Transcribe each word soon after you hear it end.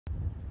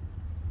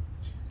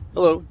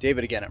Hello,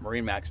 David again at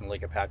Marine Max in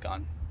Lake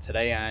Apacon.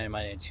 Today I am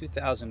on a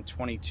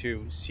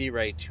 2022 Sea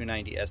Ray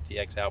 290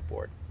 SDX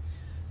outboard.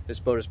 This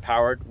boat is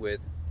powered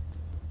with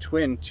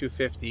twin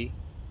 250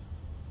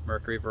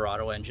 Mercury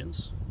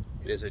engines.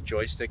 It is a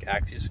joystick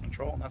axis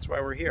control, and that's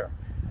why we're here.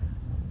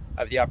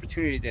 I have the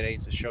opportunity today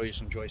to show you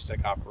some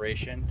joystick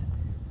operation.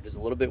 It is a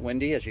little bit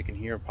windy, as you can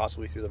hear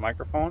possibly through the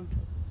microphone,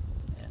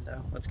 and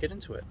let's get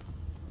into it.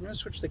 I'm going to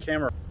switch the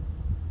camera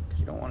because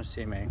you don't want to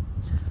see me.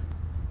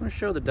 I'm going to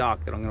show the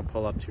dock that I'm going to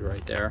pull up to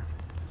right there.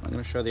 I'm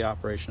going to show the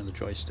operation of the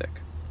joystick.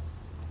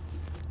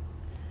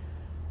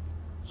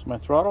 So my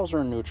throttles are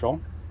in neutral.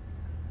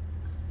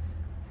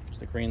 There's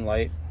the green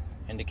light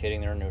indicating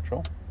they're in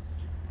neutral.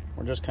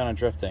 We're just kind of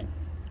drifting.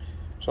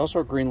 There's also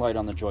a green light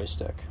on the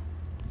joystick.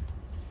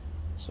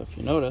 So if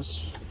you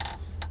notice,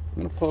 I'm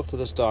going to pull up to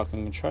this dock.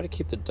 I'm going to try to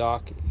keep the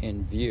dock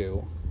in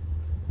view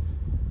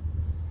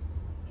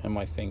and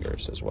my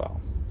fingers as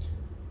well.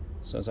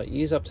 So as I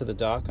ease up to the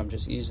dock, I'm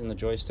just easing the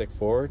joystick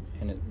forward,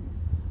 and it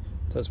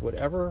does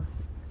whatever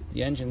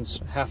the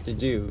engines have to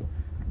do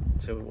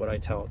to what I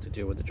tell it to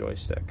do with the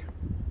joystick.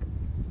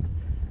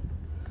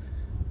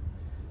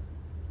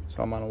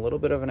 So I'm on a little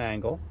bit of an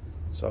angle,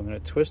 so I'm going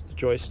to twist the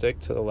joystick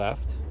to the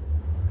left,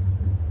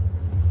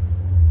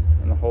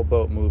 and the whole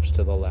boat moves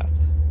to the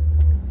left.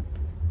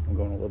 I'm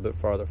going a little bit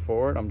farther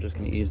forward. I'm just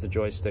going to ease the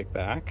joystick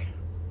back.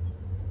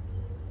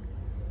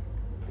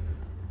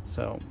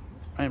 So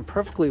I am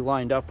perfectly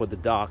lined up with the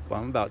dock, but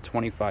I'm about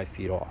 25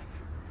 feet off.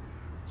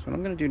 So what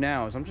I'm going to do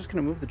now is I'm just going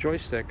to move the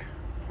joystick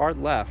hard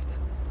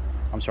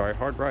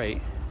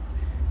right,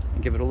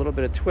 and give it a little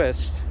bit of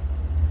twist.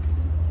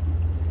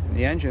 And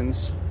the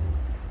engines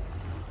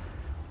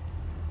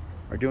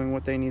are doing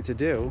what they need to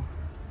do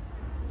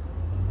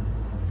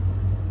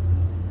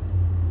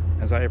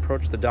as I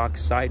approach the dock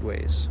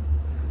sideways.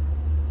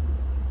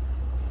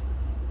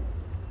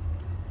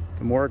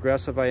 The more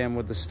aggressive I am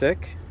with the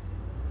stick,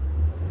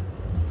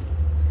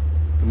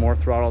 the more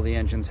throttle the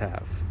engines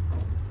have.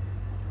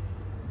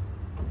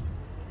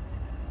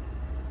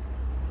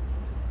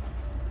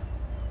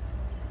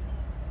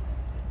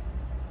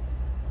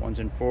 One's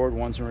in forward,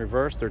 one's in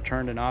reverse. They're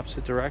turned in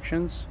opposite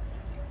directions,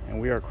 and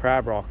we are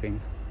crab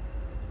rocking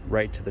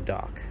right to the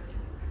dock.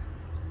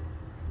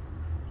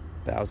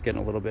 Bow's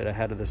getting a little bit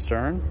ahead of the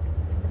stern.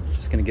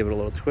 Just going to give it a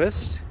little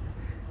twist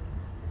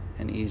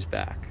and ease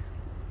back.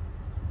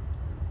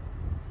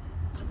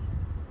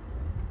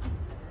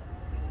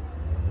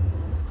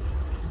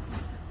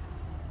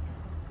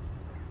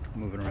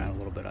 Moving around a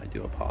little bit, I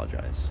do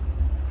apologize.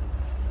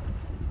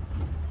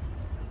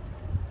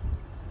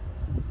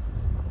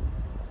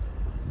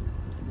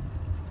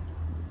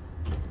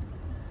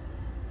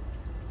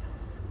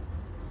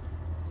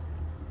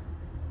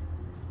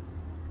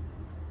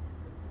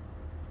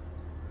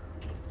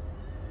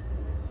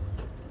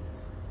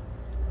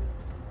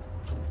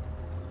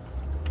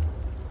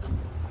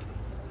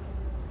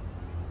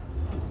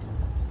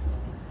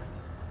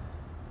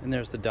 And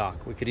there's the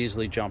dock. We could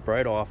easily jump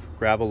right off,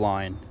 grab a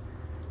line,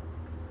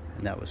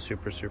 and that was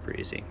super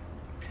easy.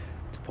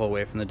 To pull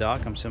away from the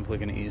dock, I'm simply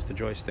going to ease the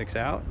joysticks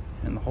out,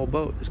 and the whole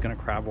boat is going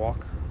to crab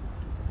walk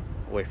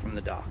away from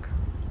the dock.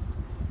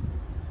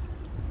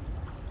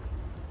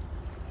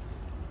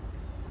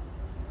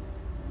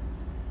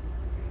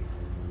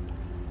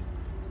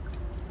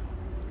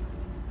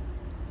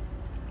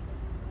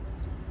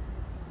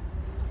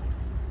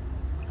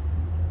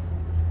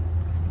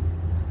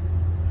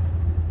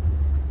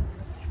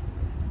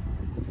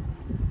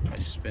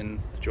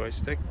 Spin the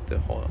joystick, the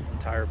whole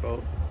entire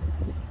boat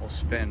will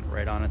spin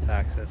right on its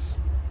axis,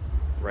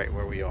 right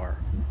where we are.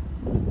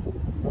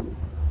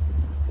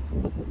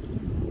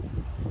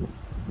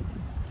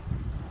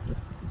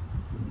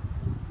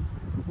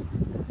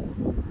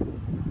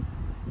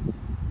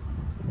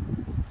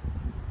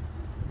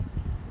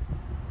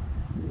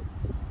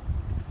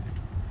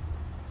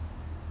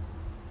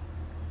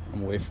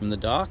 I'm away from the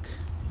dock.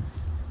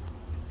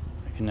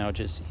 I can now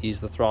just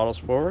ease the throttles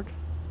forward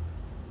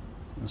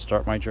and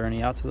start my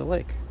journey out to the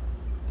lake.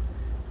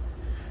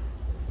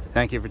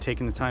 Thank you for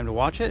taking the time to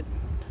watch it.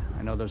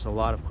 I know there's a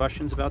lot of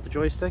questions about the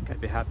joystick. I'd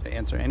be happy to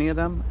answer any of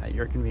them at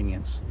your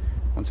convenience.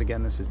 Once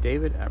again, this is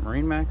David at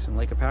Marine Max in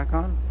Lake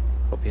Apacon.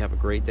 Hope you have a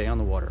great day on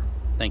the water.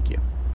 Thank you.